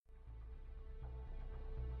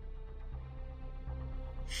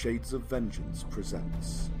Shades of Vengeance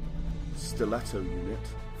presents Stiletto Unit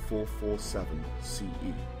 447 CE,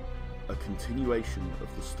 a continuation of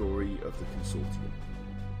the story of the Consortium.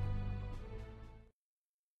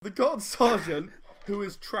 The guard sergeant, who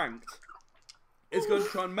is tranked, is going to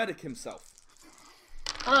try and medic himself.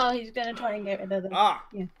 Oh, he's going to try and get rid of them.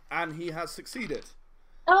 Yeah. And he has succeeded.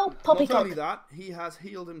 Oh, poppycock. Not only that, he has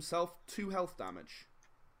healed himself 2 health damage.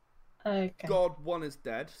 Okay. God 1 is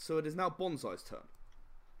dead, so it is now Bonsai's turn.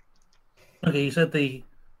 Okay, you said the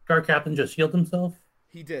guard captain just healed himself?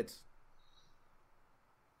 He did.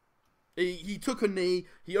 He took a knee,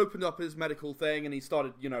 he opened up his medical thing, and he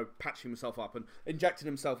started, patching himself up and injected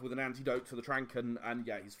himself with an antidote to the trank, and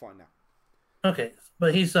yeah, he's fine now. Okay,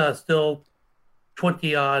 but he's still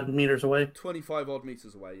 20-odd meters away? 25-odd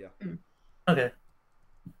meters away, yeah. Okay.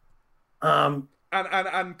 And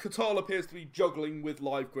Katal appears to be juggling with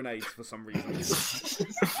live grenades for some reason.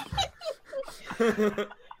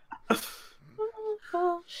 Oh,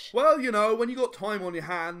 gosh. Well, when you got time on your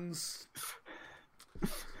hands.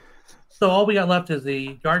 So all we got left is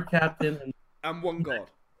the guard captain and 1 guard.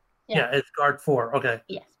 Yeah, it's guard 4. Okay.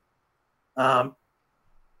 Yes.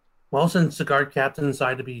 Well, since the guard captain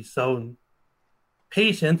decided to be so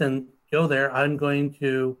patient and go there, I'm going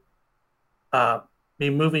to be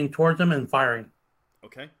moving towards him and firing.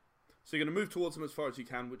 Okay. So you're going to move towards him as far as you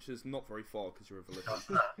can, which is not very far because you're a village.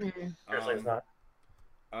 Seriously, it's not.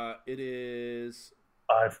 It is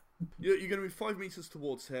 5. You're going to move 5 meters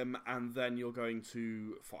towards him, and then you're going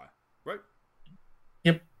to fire, right?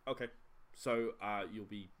 Yep. Okay. So you'll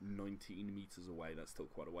be 19 meters away. That's still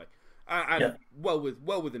quite a way, and well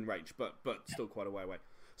within range, but still quite a way away.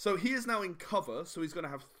 So he is now in cover. So he's going to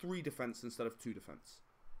have 3 defense instead of 2 defense.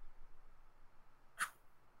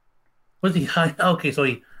 Was he high? Okay, so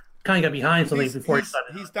he kind of got behind something before he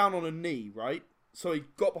started. He's down on a knee, right? So he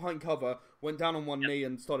got behind cover, went down on 1 knee,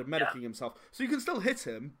 and started medicing himself. So you can still hit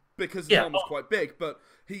him because his arm was quite big, but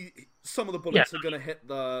some of the bullets are going to hit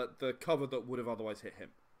the cover that would have otherwise hit him.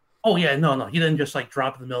 Oh yeah, no, he didn't just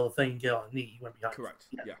drop in the middle of the thing and get on a knee. He went behind. Correct.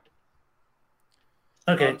 Yeah.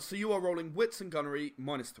 Okay. So you are rolling wits and gunnery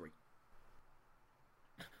 -3.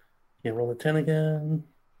 Okay, roll a 10 again.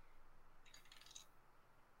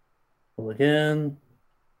 Roll again.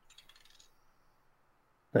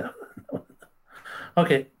 No.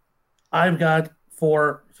 Okay, I've got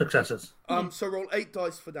 4 successes. So roll 8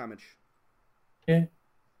 dice for damage. Okay.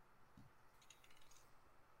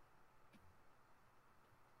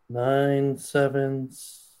 9, 7,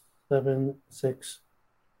 7, 6,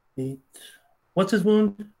 8. What's his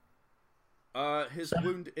wound? His 7.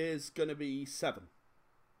 wound is going to be 7.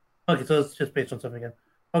 Okay, so it's just based on 7 again.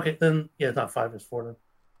 Okay, then, it's not 5, it's 4 then.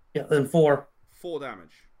 Yeah, then 4. 4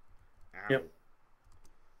 damage. Ow. Yep.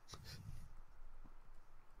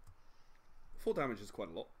 4 damage is quite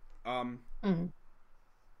a lot.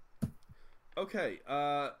 Okay,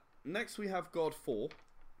 next we have God 4.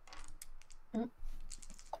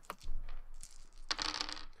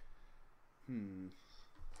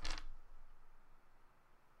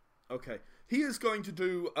 Okay, he is going to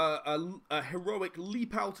do a heroic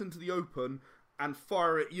leap out into the open and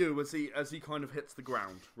fire at you as he kind of hits the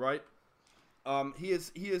ground, right? He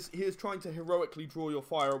is trying to heroically draw your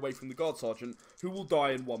fire away from the guard sergeant, who will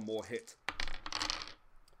die in 1 more hit.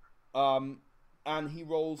 And he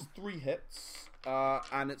rolls 3 hits,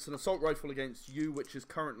 and it's an assault rifle against you, which is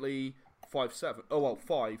currently 5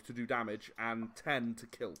 to do damage and 10 to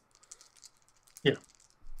kill. Yeah.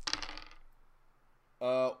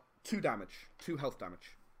 2 damage, 2 health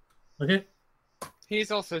damage. Okay.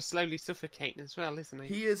 He's also slowly suffocating as well, isn't he?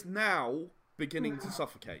 He is now beginning to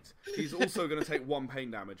suffocate. He's also going to take 1 pain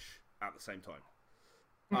damage at the same time.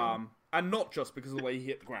 And not just because of the way he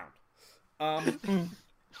hit the ground.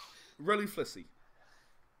 Relu Flissy.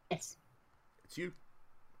 Yes. It's you.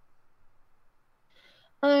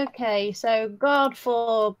 Okay, so guard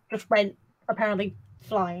 4 just went apparently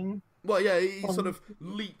flying. Well, yeah, he sort of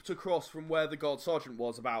leaped across from where the guard sergeant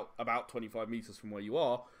was, about 25 meters from where you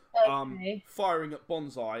are, Okay. firing at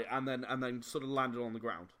Bonsai, and then sort of landed on the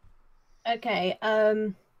ground. Okay,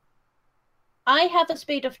 I have a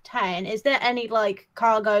speed of 10. Is there any,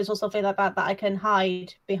 cargoes or something like that I can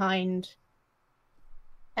hide behind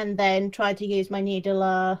and then try to use my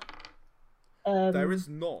needler? There is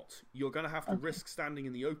not. You're going to have to risk standing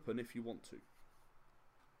in the open if you want to.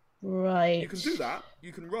 Right. You can do that.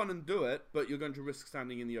 You can run and do it, but you're going to risk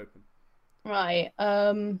standing in the open. Right.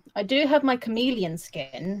 I do have my chameleon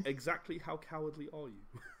skin. Exactly how cowardly are you?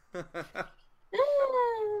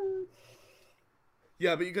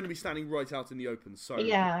 Yeah, but you're going to be standing right out in the open, so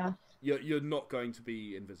yeah, you're not going to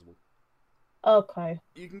be invisible. Okay.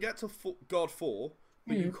 You can get to guard 4,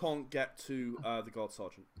 but you can't get to the guard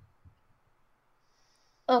sergeant.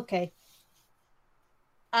 Okay.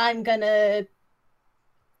 I'm gonna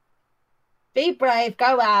be brave,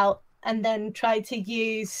 go out, and then try to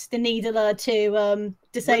use the needler to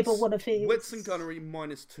disable one of his... Wits and gunnery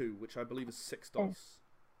 -2, which I believe is 6 dice.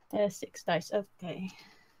 6 dice, okay.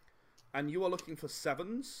 And you are looking for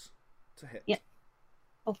 7s to hit. Yep.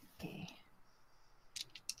 Okay.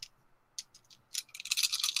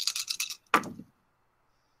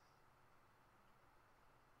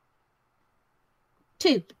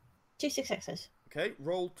 Two successes. Okay,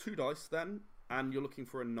 roll 2 dice then, and you're looking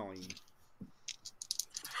for a 9.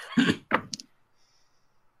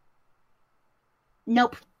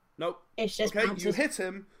 Nope. Nope. It's just okay. bounces. You hit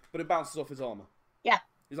him, but it bounces off his armor. Yeah.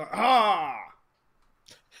 He's like, ah.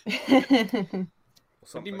 Or Would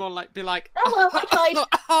something. be more like be like. Oh well, I tried.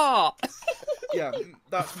 Ah! Yeah,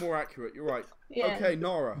 that's more accurate. You're right. Yeah. Okay,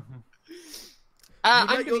 Nara.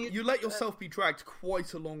 You let yourself be dragged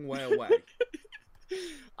quite a long way away.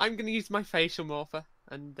 I'm going to use my facial morpher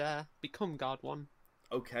and become guard 1.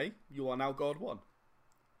 Okay, you are now guard 1.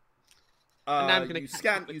 And now I'm gonna you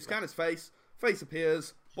scan his face. Face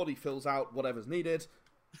appears. Body fills out whatever's needed.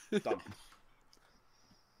 Done.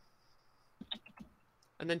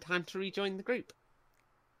 And then time to rejoin the group.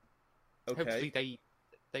 Okay. Hopefully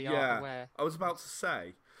they are aware. I was about to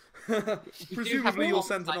say. do have Presumably you'll more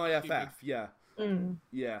send an like IFF. Yeah. Mm.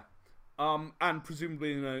 Yeah. And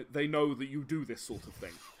presumably they know that you do this sort of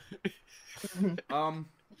thing.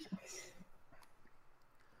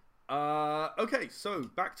 Okay, so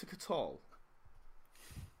back to Catal.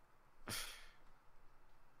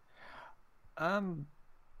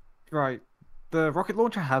 Right. The rocket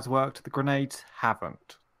launcher has worked, the grenades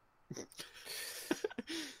haven't.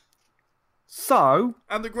 So...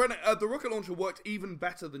 And the rocket launcher worked even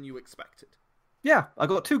better than you expected. Yeah, I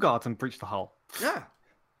got 2 guards and breached the hull. Yeah.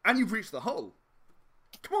 And you breached the hull.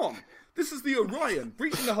 Come on. This is the Orion.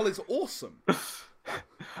 Breaching the hull is awesome.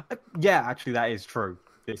 Yeah, actually, that is true.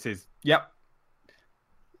 This is... Yep.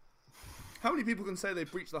 How many people can say they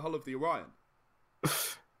breached the hull of the Orion?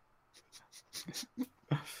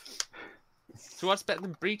 So what's better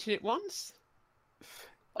than breaching it once?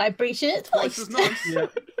 I breached it Twice twice. as nice. Yeah.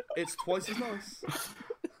 It's twice as nice.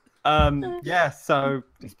 Yeah, so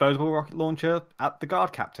disposable rocket launcher at the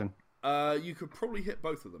guard captain. You could probably hit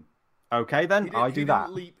both of them. Okay, then I do that.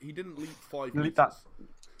 He didn't leap 5 Leap meters. that.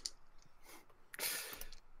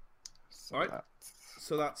 All right.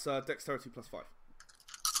 So that's dexterity +5.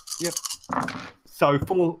 Yep. So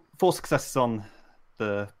four successes on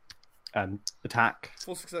the attack.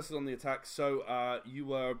 4 successes on the attack. So you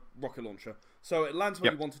were rocket launcher. So it lands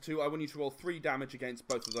where you wanted to. I want you to roll 3 damage against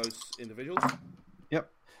both of those individuals.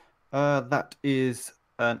 Yep. That is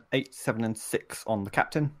an 8, 7, and 6 on the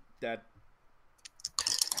captain. Dead.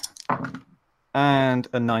 And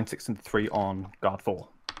a 9, 6, and 3 on guard 4.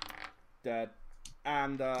 Dead.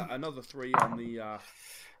 And another 3 on the...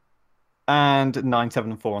 And 9,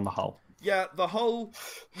 7, and 4 on the hull. Yeah, the hull...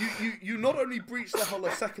 You not only breached the hull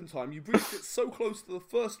a second time, you breached it so close to the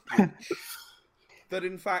first breach that,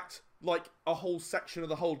 in fact, like, a whole section of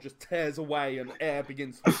the hull just tears away and air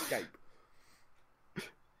begins to escape.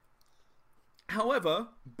 However,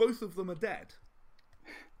 both of them are dead.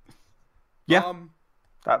 Yeah.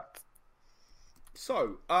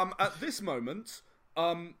 So, at this moment,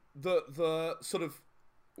 the sort of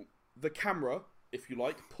the camera, if you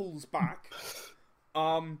like, pulls back,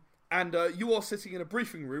 and you are sitting in a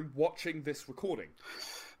briefing room watching this recording.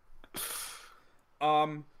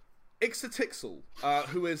 Ixatixel,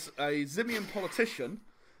 who is a Zimian politician,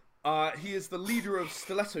 he is the leader of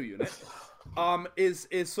Stiletto Unit,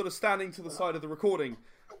 is sort of standing to the side of the recording,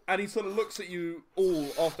 and he sort of looks at you all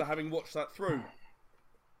after having watched that through,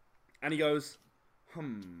 and he goes,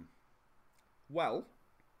 well,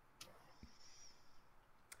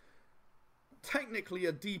 technically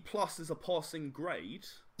a D+ is a passing grade.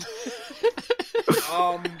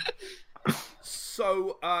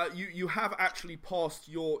 So you have actually passed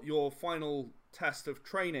your final test of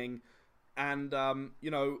training, and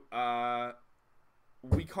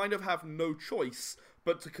we kind of have no choice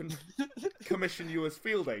but to commission you as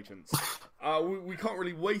field agents. We can't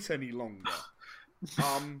really wait any longer.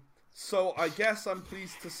 So I guess I'm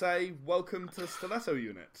pleased to say, welcome to Stiletto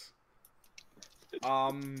Unit.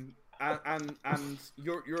 And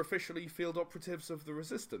you're officially field operatives of the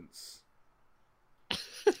Resistance.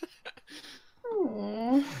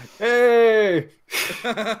 Hey!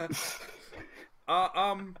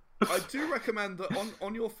 I do recommend that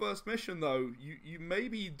on your first mission, though, you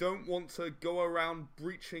maybe don't want to go around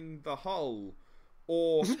breaching the hull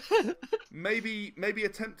or maybe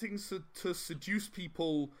attempting to seduce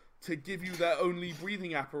people to give you their only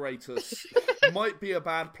breathing apparatus might be a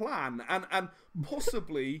bad plan, and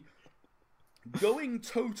possibly going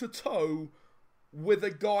toe to toe with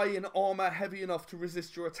a guy in armor heavy enough to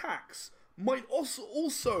resist your attacks might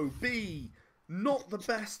also be not the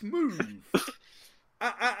best move.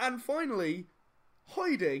 And finally,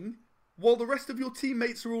 hiding while the rest of your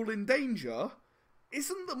teammates are all in danger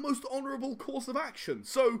isn't the most honourable course of action.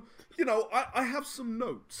 So, you know, I have some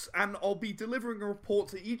notes, and I'll be delivering a report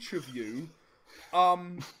to each of you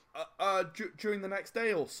during the next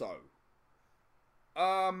day or so.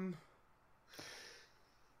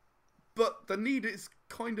 But the need is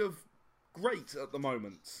kind of great at the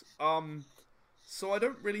moment. So I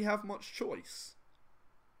don't really have much choice.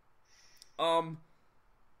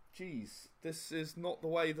 Geez, this is not the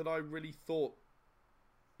way that I really thought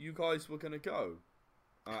you guys were going to go.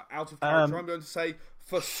 Out of character, I'm going to say,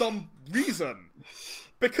 for some reason.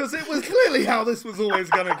 Because it was clearly how this was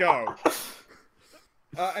always going to go.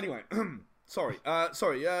 Anyway, sorry,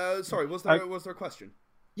 was there a question?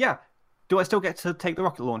 Yeah. Do I still get to take the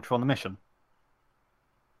rocket launcher on the mission?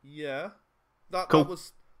 Yeah. Cool.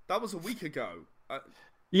 That was a week ago.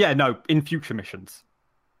 Yeah, no, in future missions.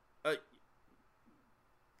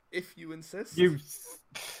 If you insist. You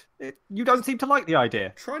don't seem to like the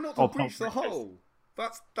idea. Try not to breach the hull.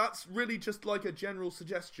 That's really just like a general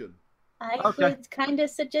suggestion. I would kind of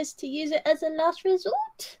suggest to use it as a last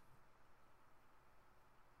resort.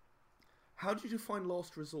 How did you find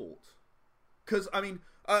last resort? Because, I mean,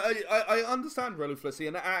 I understand Reluflissy,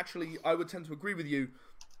 and actually I would tend to agree with you,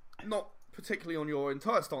 not particularly on your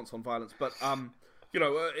entire stance on violence, but, you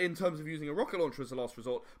know, in terms of using a rocket launcher as a last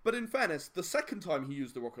resort. But in fairness, the second time he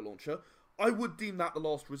used the rocket launcher, I would deem that the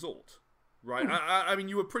last resort. Right? I mean,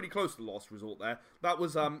 you were pretty close to the last resort there. That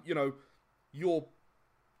was, you know, your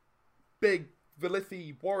big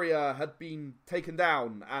Valithi warrior had been taken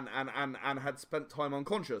down and had spent time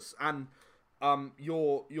unconscious. And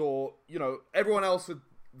your you know, everyone else had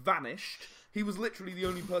vanished. He was literally the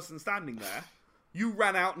only person standing there. You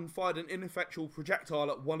ran out and fired an ineffectual projectile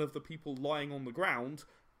at one of the people lying on the ground.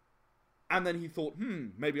 And then he thought,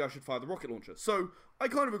 maybe I should fire the rocket launcher. So I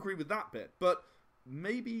kind of agree with that bit. But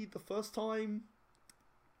maybe the first time,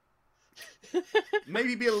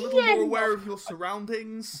 maybe be a little more aware of your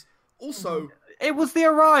surroundings. Also, it was the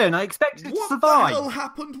Orion. I expected it to survive. What the hell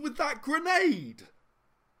happened with that grenade?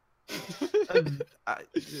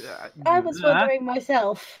 I was wondering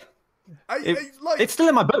myself. It's still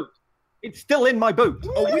in my boot. It's still in my boot.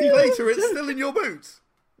 A week later, it's still in your boot.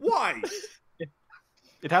 Why?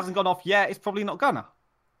 It hasn't gone off yet. It's probably not gonna.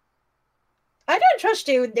 I don't trust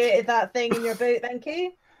you with that thing in your boot, thank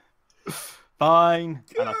you. Fine.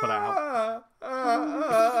 And I put it out.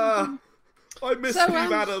 I miss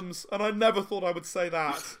Steve Adams, and I never thought I would say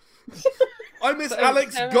that. I miss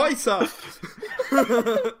Alex Geiter.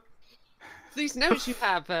 These notes you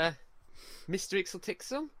have, Mr.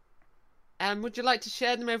 Ixeltixel, would you like to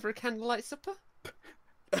share them over a candlelight supper?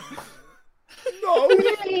 No!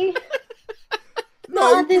 Really?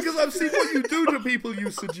 No, because I've seen what you do to people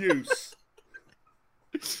you seduce.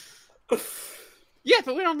 Yeah,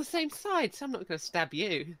 but we're on the same side, so I'm not going to stab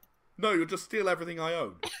you. No, you'll just steal everything I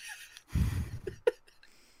own.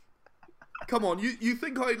 Come on, you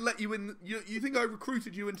think I let you in? You think I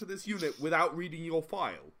recruited you into this unit without reading your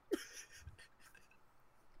file?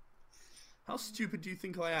 How stupid do you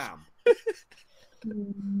think I am?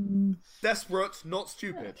 Desperate, not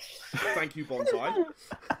stupid. Thank you, Bonsai.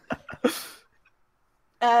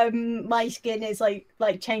 My skin is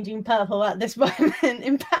like changing purple at this moment,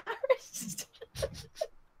 embarrassed.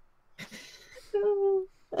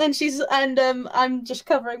 And I'm just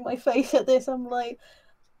covering my face at this. I'm like,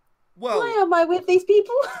 well, why am I with these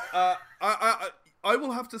people? I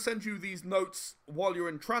will have to send you these notes while you're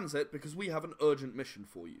in transit because we have an urgent mission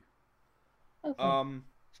for you. Okay.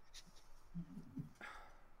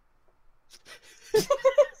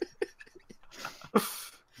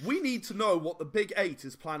 We need to know what the Big Eight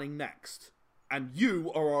is planning next, and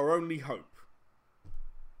you are our only hope.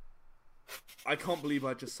 I can't believe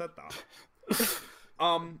I just said that.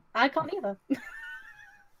 I can't either.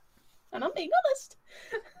 And I'm being honest.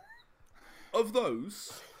 Of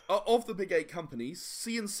those, of the Big Eight companies,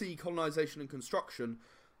 CNC, Colonization and Construction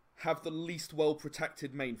have the least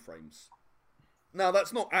well-protected mainframes. Now,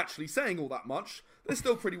 that's not actually saying all that much. They're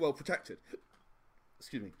still pretty well protected.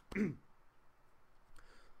 Excuse me.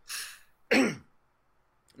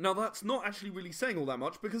 Now, that's not actually really saying all that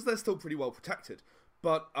much because they're still pretty well protected.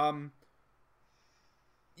 But,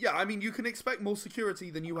 yeah, I mean, you can expect more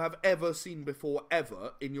security than you have ever seen before,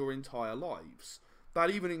 ever, in your entire lives. That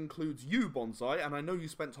even includes you, Bonsai, and I know you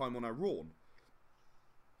spent time on Arawn.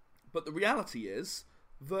 But the reality is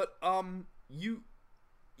that you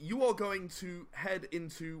are going to head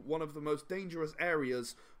into one of the most dangerous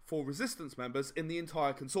areas for Resistance members in the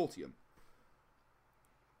entire Consortium.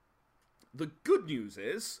 The good news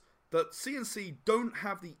is that CNC don't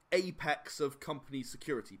have the apex of company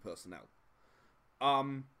security personnel.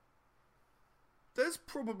 There's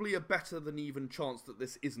probably a better than even chance that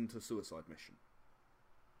this isn't a suicide mission.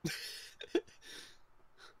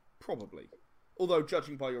 Probably. Although,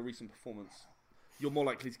 judging by your recent performance, you're more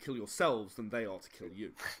likely to kill yourselves than they are to kill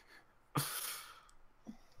you.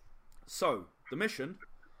 So, the mission...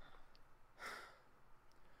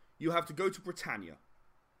 You have to go to Britannia.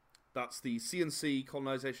 That's the CNC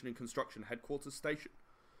Colonization and Construction Headquarters station.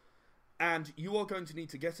 And you are going to need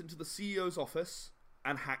to get into the CEO's office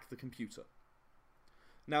and hack the computer.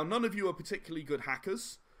 Now, none of you are particularly good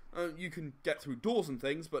hackers. You can get through doors and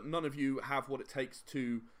things, but none of you have what it takes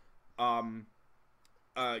to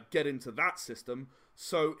get into that system.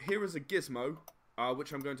 So here is a gizmo,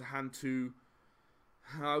 which I'm going to hand to...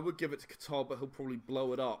 I would give it to Qatar, but he'll probably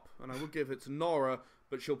blow it up. And I would give it to Nora,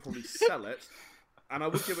 but she'll probably sell it. And I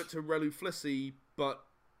would give it to Relu Flissy, but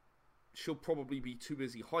she'll probably be too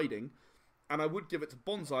busy hiding. And I would give it to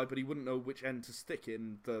Bonsai, but he wouldn't know which end to stick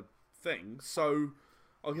in the thing. So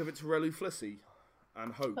I'll give it to Relu Flissy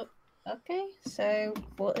and hope. Oh, okay, so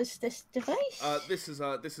what is this device? This is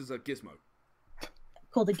a gizmo.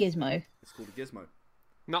 Called a gizmo. It's called a gizmo.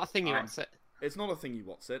 Not a thingy, what's it? It's not a thingy,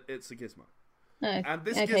 what's it? It's a gizmo. Oh, And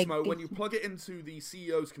this okay. gizmo, when you plug it into the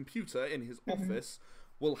CEO's computer in his office,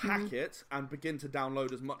 will hack it and begin to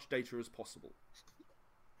download as much data as possible.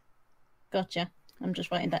 Gotcha. I'm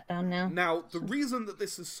just writing that down now. Now, the reason that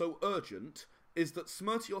this is so urgent is that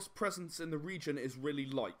Smirtios' presence in the region is really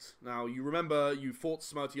light. Now, you remember you fought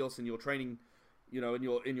Smirtios in your training,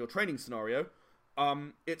 in your training scenario.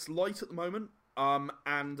 It's light at the moment,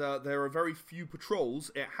 and there are very few patrols.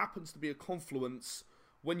 It happens to be a confluence.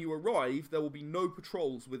 When you arrive, there will be no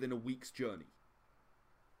patrols within a week's journey.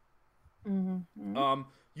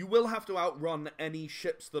 You will have to outrun any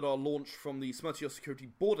ships that are launched from the Smirtios Security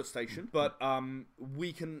Border Station, but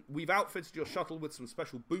we've outfitted your shuttle with some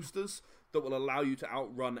special boosters that will allow you to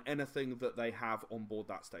outrun anything that they have on board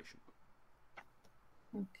that station.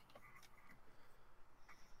 Okay.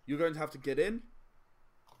 You're going to have to get into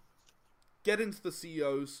the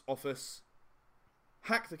CEO's office,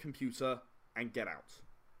 hack the computer, and get out.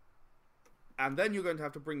 And then you're going to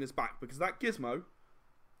have to bring this back, because that gizmo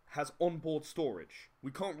has onboard storage.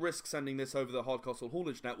 We can't risk sending this over the Hardcastle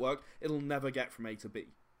haulage network. It'll never get from A to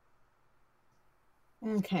B.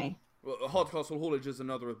 Okay. Well, Hardcastle haulage is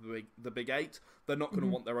another of the big eight. They're not going to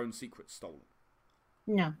want their own secrets stolen.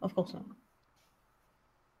 No, of course not.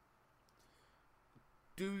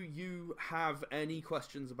 Do you have any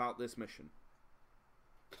questions about this mission?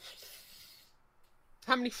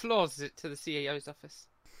 How many floors is it to the CEO's office?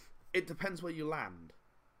 It depends where you land.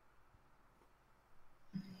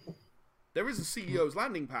 There is a CEO's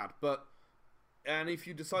landing pad, and if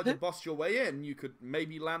you decide to bust your way in, you could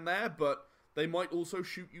maybe land there, but they might also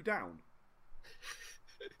shoot you down.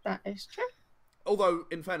 That is true. Although,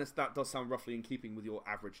 in fairness, that does sound roughly in keeping with your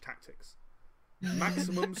average tactics.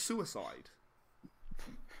 Maximum suicide.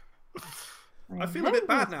 I feel a bit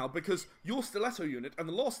bad now, because your Stiletto Unit and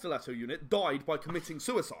the last Stiletto Unit died by committing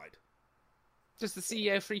suicide. Does the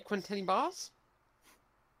CEO frequent any bars?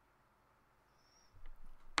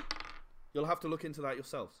 You'll have to look into that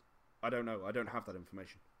yourselves. I don't know. I don't have that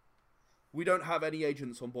information. We don't have any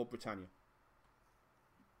agents on board Britannia.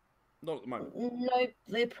 Not at the moment. No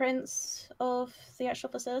blueprints of the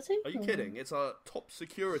actual facility? Are you kidding? It's a top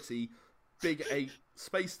security Big 8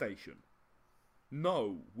 space station.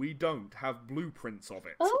 No, we don't have blueprints of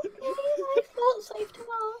it. Oh, I thought safe to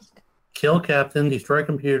ask. Kill Captain, destroy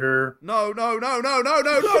computer. No. Come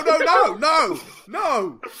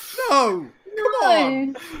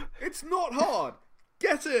on! It's not hard.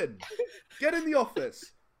 Get in. Get in the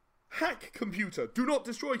office. Hack computer. Do not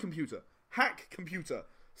destroy computer. Hack computer.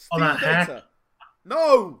 Steal not data. hack.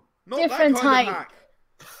 No, not Different that kind type. of hack.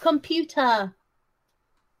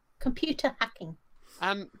 Computer hacking.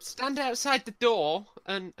 Stand outside the door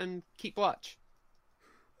and keep watch.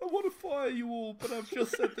 I want to fire you all, but I've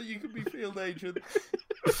just said that you can be field agents.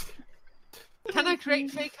 Can I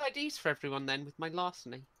create fake IDs for everyone then with my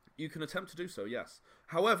larceny? You can attempt to do so, yes.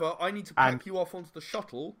 However, I need to pack you off onto the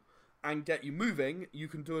shuttle and get you moving. You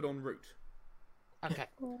can do it en route. Okay.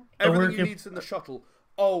 Everything you need's in the shuttle.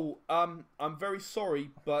 Oh, I'm very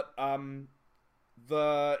sorry, but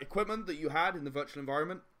the equipment that you had in the virtual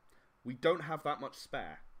environment, we don't have that much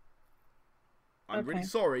spare. I'm really Okay.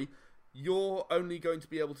 sorry. You're only going to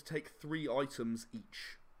be able to take 3 items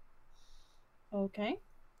each. Okay.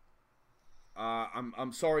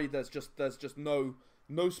 I'm sorry. There's just no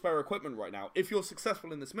spare equipment right now. If you're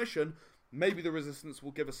successful in this mission, maybe the Resistance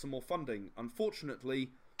will give us some more funding.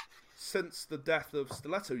 Unfortunately, since the death of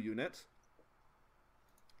Stiletto Unit,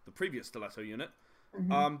 the previous Stiletto Unit,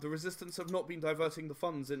 the Resistance have not been diverting the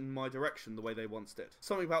funds in my direction the way they once did.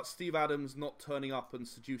 Something about Steve Adams not turning up and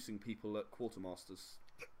seducing people at Quartermasters.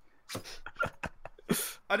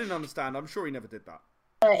 I didn't understand. I'm sure he never did that.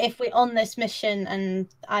 If we're on this mission and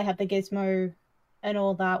I have the gizmo and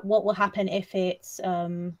all that, what will happen if it's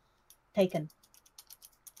taken?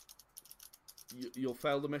 You'll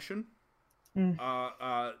fail the mission.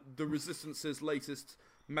 The Resistance's latest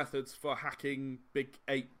methods for hacking Big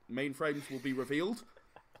 8 mainframes will be revealed.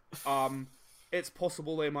 It's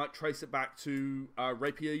possible they might trace it back to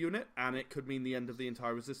Rapier Unit, and it could mean the end of the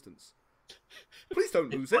entire Resistance. Please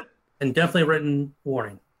don't lose it. And definitely a written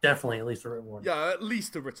warning. Definitely at least a written warning. Yeah, at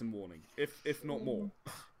least a written warning, if not more.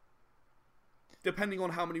 Depending on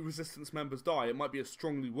how many Resistance members die, it might be a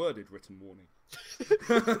strongly worded written warning.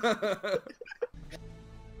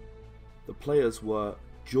 The players were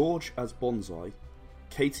George as Bonsai,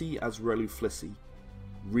 Katie as Relu Flissy,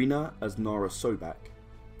 Rena as Nara Sobek,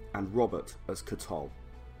 and Robert as Katal.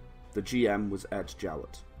 The GM was Ed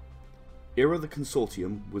Jowett. Era the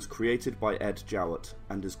Consortium was created by Ed Jowett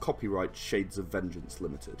and is copyright Shades of Vengeance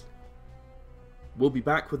Limited. We'll be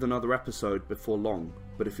back with another episode before long,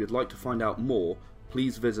 but if you'd like to find out more,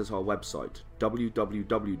 please visit our website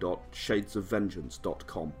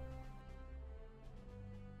www.shadesofvengeance.com.